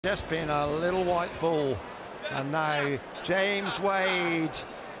Just been a little white ball, and now James Wade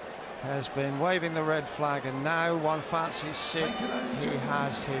has been waving the red flag, and now one fancies Sid, who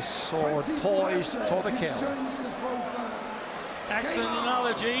has his sword poised for the kill. Excellent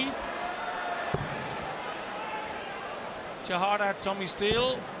analogy. To hard out Tommy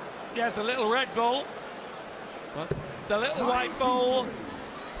Steele. Yes, the little red ball, but the little white ball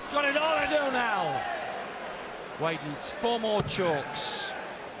got it all to do now. Wade needs 4 more chalks.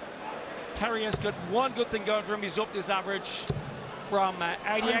 Terry has got one good thing going for him. He's upped his average from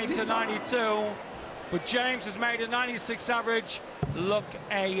 88 to 92, but James has made a 96 average look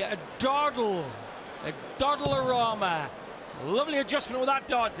a doddle aroma. Lovely adjustment with that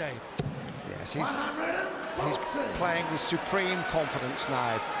dart, Dave. Yes, he's playing with supreme confidence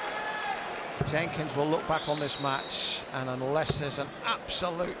now. Jenkins will look back on this match, and unless there's an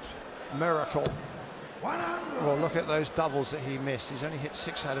absolute miracle, well, look at those doubles that he missed. He's only hit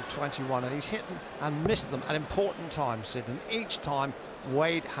 6 out of 21, and he's hit them and missed them at important times, Sid, and each time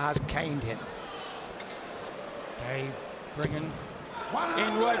Wade has caned him. Dave bringing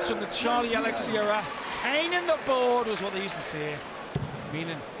inroads from the Charlie Alex era. Caning the board was what they used to say,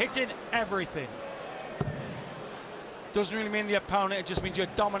 meaning hitting everything. Doesn't really mean the opponent, it just means you're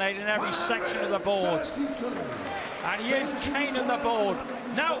dominating every section of the board. And he is caning the board.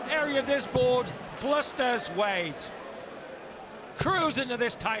 No area of this board flusters Wade. Cruising to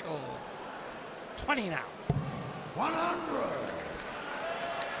this title. 20 now.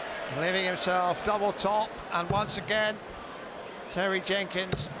 100. Leaving himself double top, and once again, Terry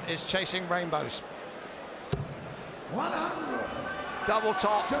Jenkins is chasing rainbows. 100. Double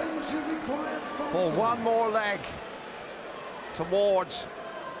top for one more leg towards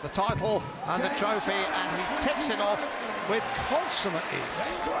the title and the trophy, and he picks it off with consummate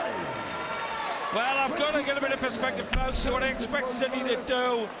ease. Well, I've got to get a bit of perspective, folks. So what I expect Sydney to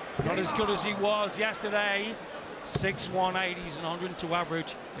do, not as good as he was yesterday. 6 180s and 102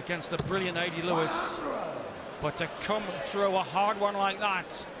 average against the brilliant 80 Lewis. But to come through a hard one like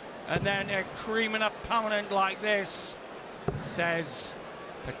that, and then a creaming opponent like this, says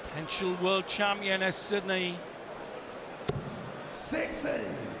potential world champion is Sydney. 60.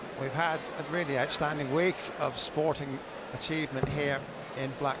 We've had a really outstanding week of sporting achievement here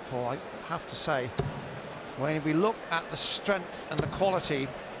in Blackpool. I have to say, when we look at the strength and the quality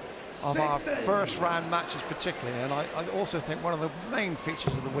of our first round matches particularly, and I also think one of the main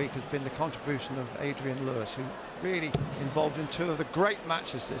features of the week has been the contribution of Adrian Lewis, who really involved in 2 of the great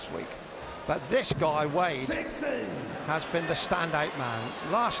matches this week. But this guy, Wade, has been the standout man.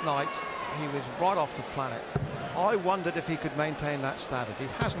 Last night, he was right off the planet. I wondered if he could maintain that standard. He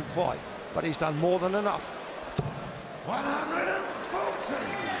hasn't quite, but he's done more than enough. 140.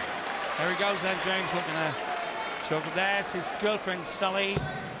 There he goes then, James, looking at choke. There's his girlfriend, Sally.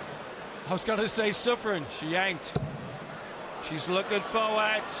 I was going to say suffering. She ain't. She's looking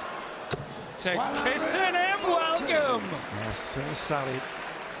forward to kissing him. Welcome. Yes, Sally.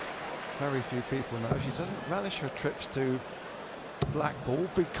 Very few people know she doesn't relish her trips to Blackpool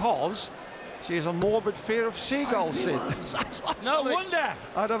because she has a morbid fear of seagulls, Sid. Like no wonder.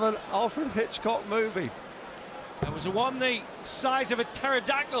 Out of an Alfred Hitchcock movie. There was one the size of a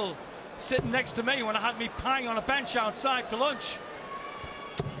pterodactyl sitting next to me when I had me pie on a bench outside for lunch.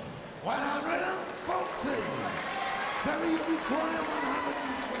 140. Terry, you require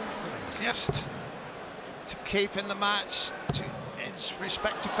 120. Just to keep in the match, to its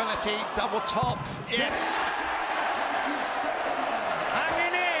respectability, double top, yes.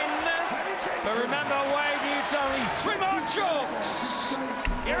 Hanging in, but remember, Wade needs only 3 more chalks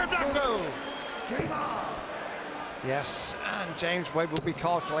here at Blackpool. Yes, and James Wade will be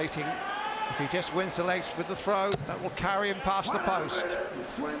calculating if he just wins the legs with the throw, that will carry him past the post.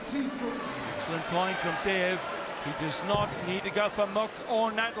 Excellent point from Dave. He does not need to go for muck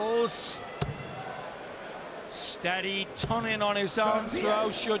or nettles. Steady turning on his own throw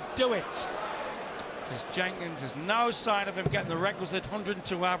should do it. Because Jenkins has no sign of him getting the requisite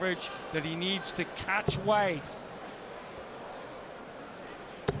 102 average that he needs to catch Wade.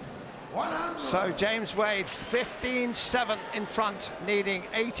 So James Wade 15-7 in front, needing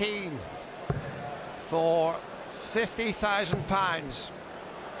 18 for £50,000.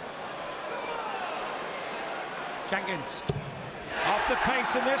 Jenkins off the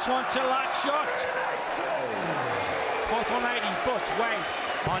pace in this one till that shot. 4th 180, but Wade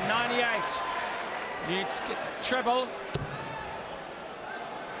on 98. Needs treble.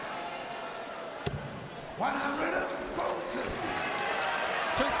 140.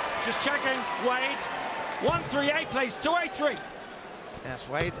 Just checking, Wade. 138 plays 283. Yes,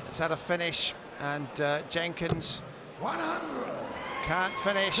 Wade has had a finish, and Jenkins 100. Can't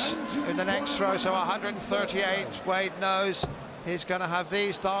finish in the next throw, so 138. Wade knows he's going to have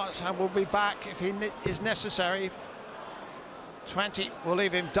these darts and will be back if he is necessary. 20 will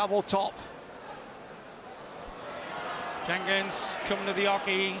leave him double top. Jenkins coming to the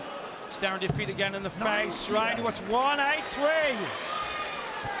hockey, staring defeat again in the face. Right, what's 183?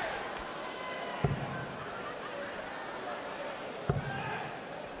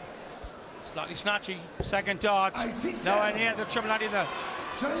 Slightly snatchy, second dart. Nowhere near the triple either.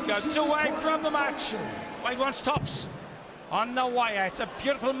 Goes away from the match. Wade wants tops on the wire. It's a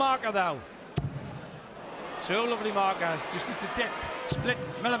beautiful marker though. Two lovely markers, just needs a dip, split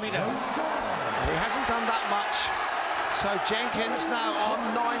millimetre. He hasn't done that much. So Jenkins now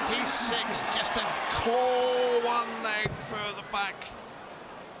on 96, just a claw one leg further back.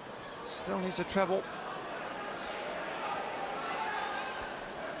 Still needs a treble.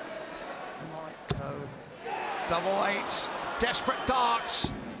 Might go double eights, desperate darts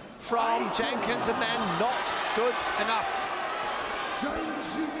from Jenkins, and then not good enough.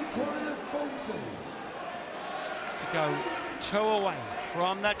 James, you require 40. To go 2 away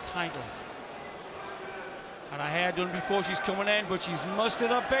from that title. Had her hair done before she's coming in, but she's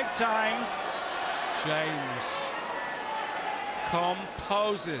mustered up big time. James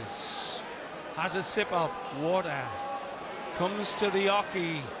composes, has a sip of water, comes to the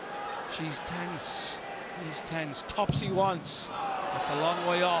hockey. She's tense, he's tense. Topsy once, that's a long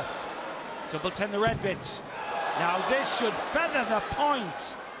way off. Double 10 the red bit. Now this should feather the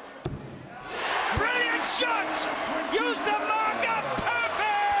point. Brilliant shot! Use the marker,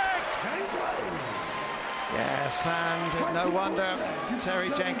 perfect! Yes, and no wonder Terry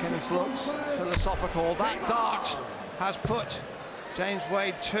Jenkins looks philosophical. That dart has put James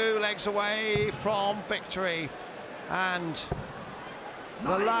Wade 2 legs away from victory. And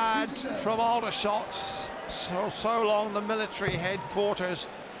the lad from Aldershot, so long the military headquarters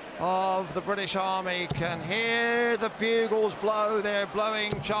of the British Army, can hear the bugles blow. They're blowing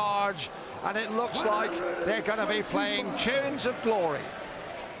charge, and it looks like they're going to be playing tunes of glory.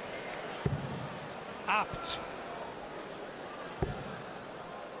 Apt.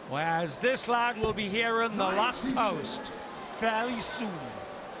 Whereas this lad will be hearing the last post fairly soon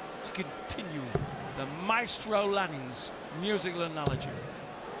to continue the Maestro Lanning's musical analogy.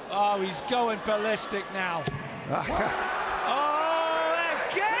 Oh, he's going ballistic now. Oh,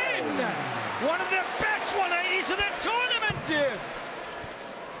 again! One of the best 180s of the tournament, dude!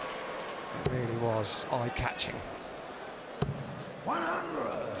 It really was eye-catching.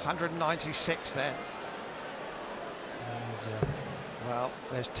 196 then. And, well,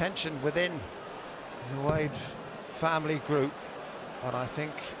 there's tension within the Wade family group, but I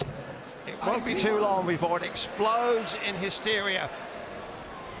think it won't be too long before it explodes in hysteria.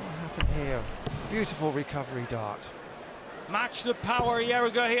 What happened here? Beautiful recovery dart. Match the power a year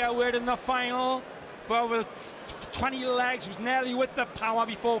ago here. We're in the final for over 20 legs. Was nearly with the power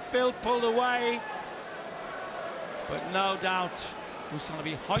before Phil pulled away. But no doubt who's going to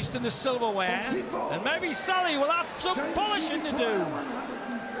be hoisting the silverware, and maybe Sally will have some polishing to do.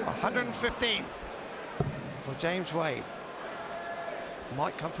 115 for James Wade.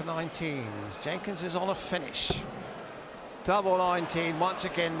 Might come for 19s. Jenkins is on a finish. Double 19 once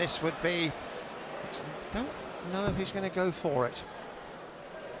again. This would be. Don't know if he's going to go for it.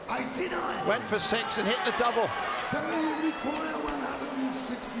 89. Went for 6 and hit the double. So you require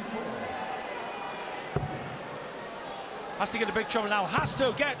 164. Has to get a big treble now. Has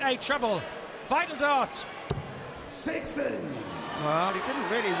to get a treble. Vital dart. 60. Well, he didn't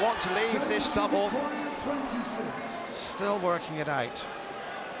really want to leave this double. 26. Still working it out.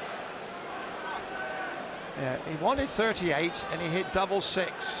 Yeah, he wanted 38 and he hit double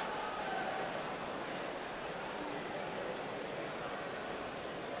 6.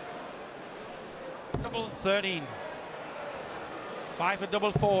 Double 13. 5 for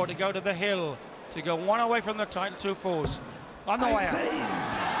double 4 to go to the hill. To go 1 away from the title, 2 fours. On the wire.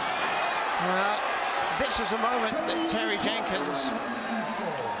 Well, this is a moment that Terry Jenkins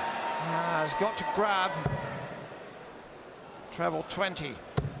has got to grab. Treble 20.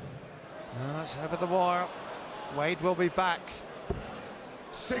 That's over the wire. Wade will be back.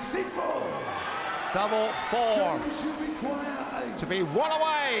 64. Double 4. James, you require 8. To be 1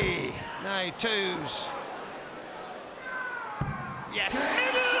 away. No, 2s. Yes.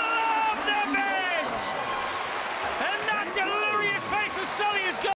 Middle of the bench! And that delirious face of Sully is gone.